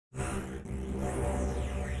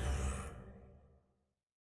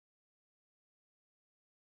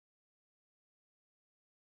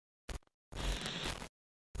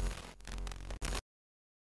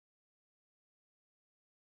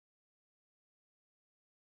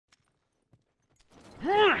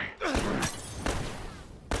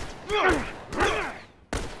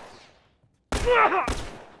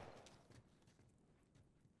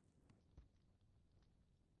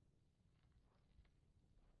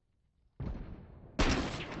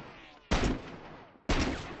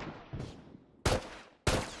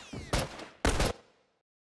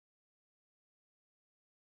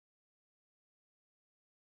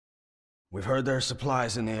We've heard there are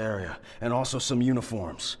supplies in the area, and also some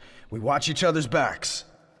uniforms. We watch each other's backs.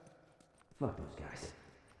 Fuck those guys.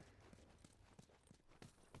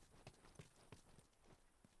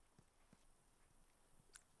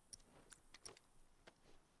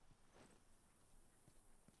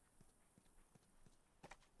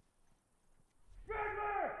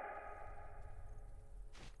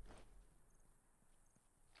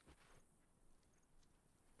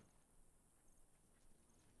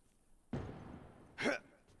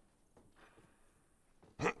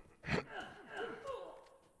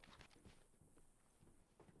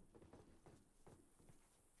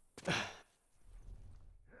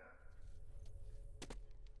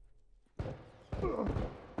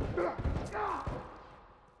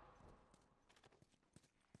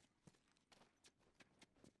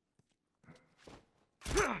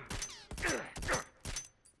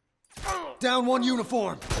 Down one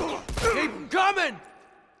uniform! Keep them coming!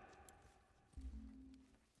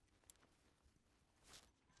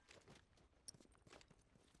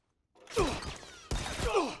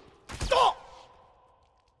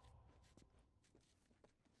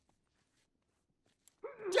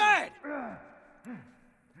 Dead!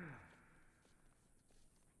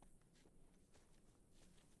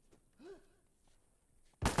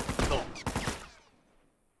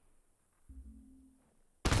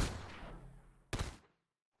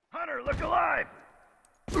 Hunter, look alive!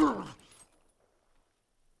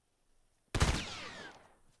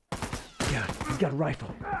 Yeah, he's got a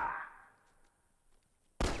rifle.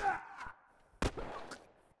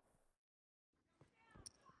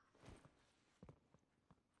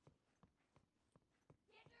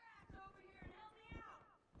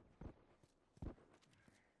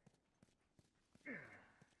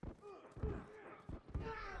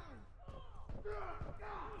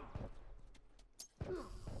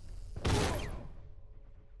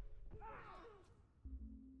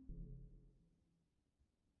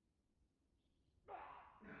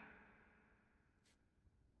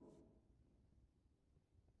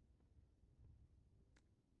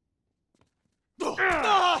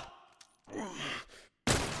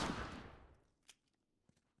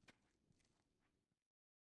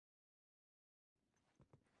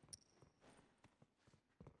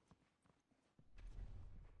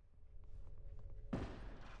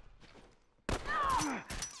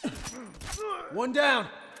 One down!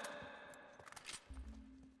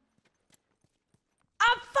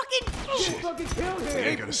 I'm fucking... Shit. Fucking killed We him!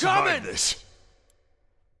 ain't gonna survive coming! this.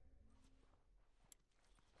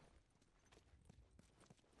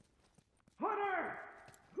 Hunter!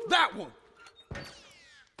 That one!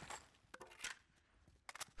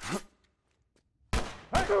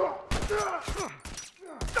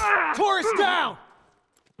 Taurus down!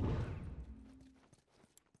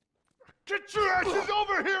 Get your asses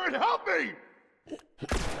over here and help me!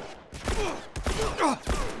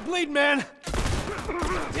 Bleed, man!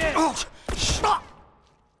 Dead! Oh,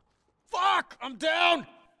 fuck! I'm down!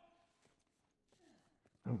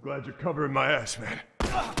 I'm glad you're covering my ass, man.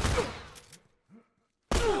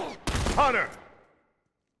 Hunter!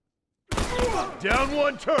 Down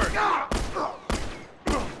one turret!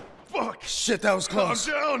 Fuck! Shit, that was I'm close.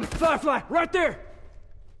 down! Firefly, right there!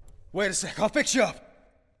 Wait a sec, I'll fix you up.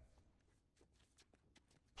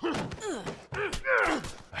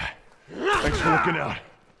 Thanks for looking out.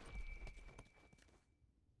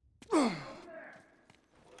 Alright,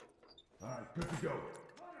 good to go.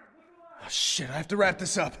 Oh, shit, I have to wrap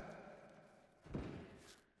this up.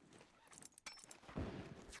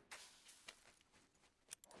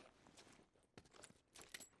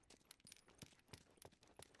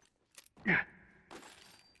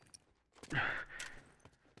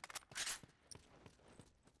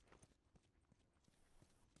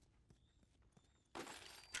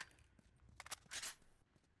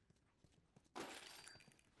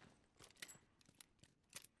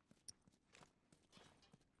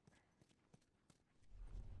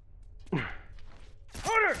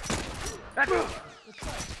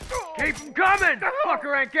 Keep them coming! That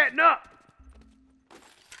fucker ain't getting up!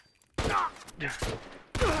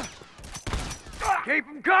 Keep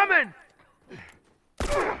them coming!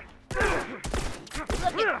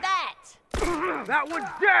 Look at that! That one's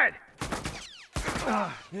dead!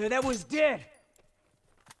 Yeah, that one's dead.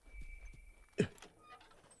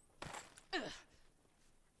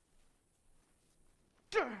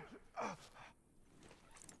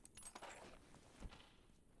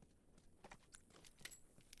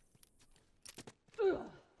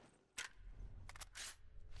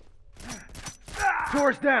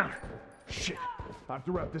 Door's down. Shit. I have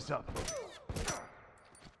to wrap this up.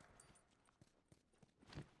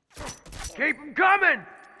 Keep them coming!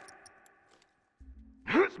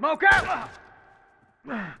 Smoke out!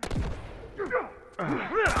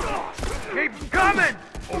 Keep them coming!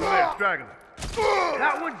 Over there, straggler.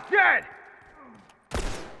 That one's dead!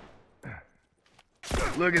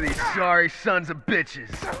 Look at these sorry sons of bitches.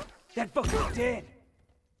 That fucker's dead.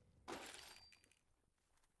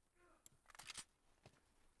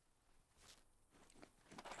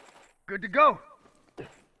 Good to go.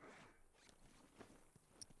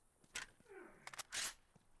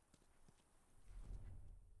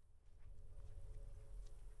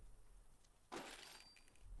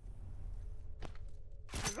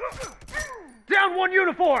 Down one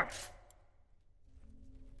uniform!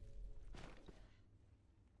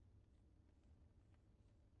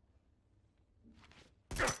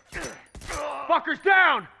 Fuckers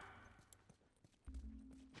down!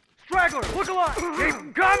 Straggler, look alive! Keep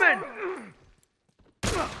them coming!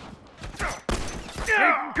 Keep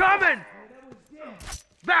them coming!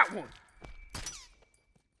 That one!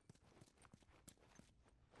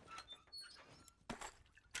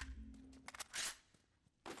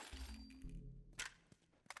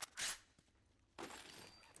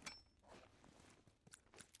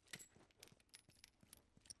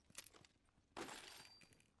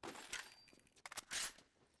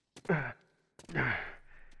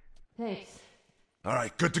 Thanks. All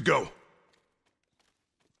right, good to go.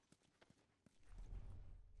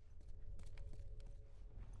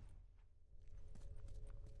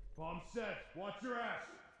 Bomb set. Watch your ass.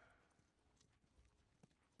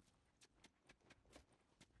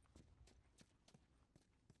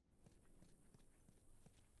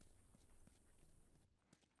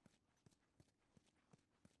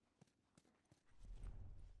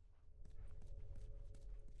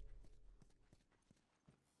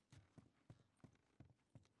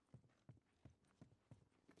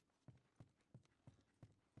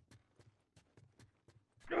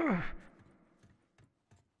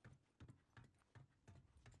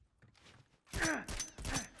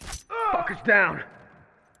 Fuckers down!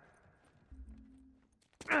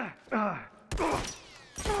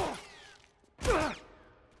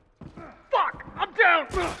 Fuck! I'm down!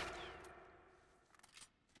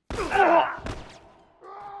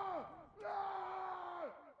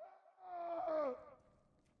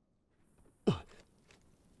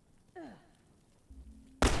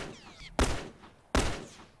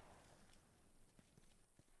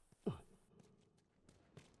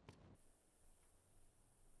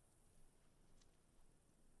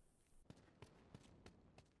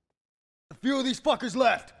 A few of these fuckers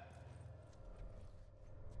left.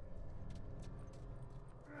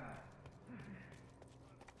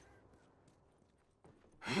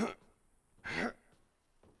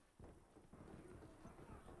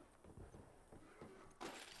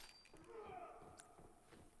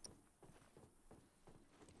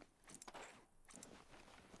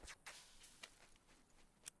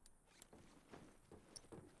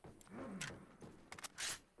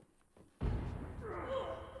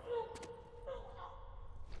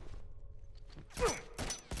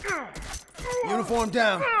 Uniform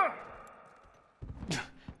down.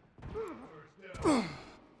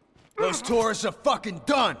 Those tourists are fucking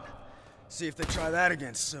done. See if they try that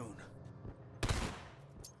again soon.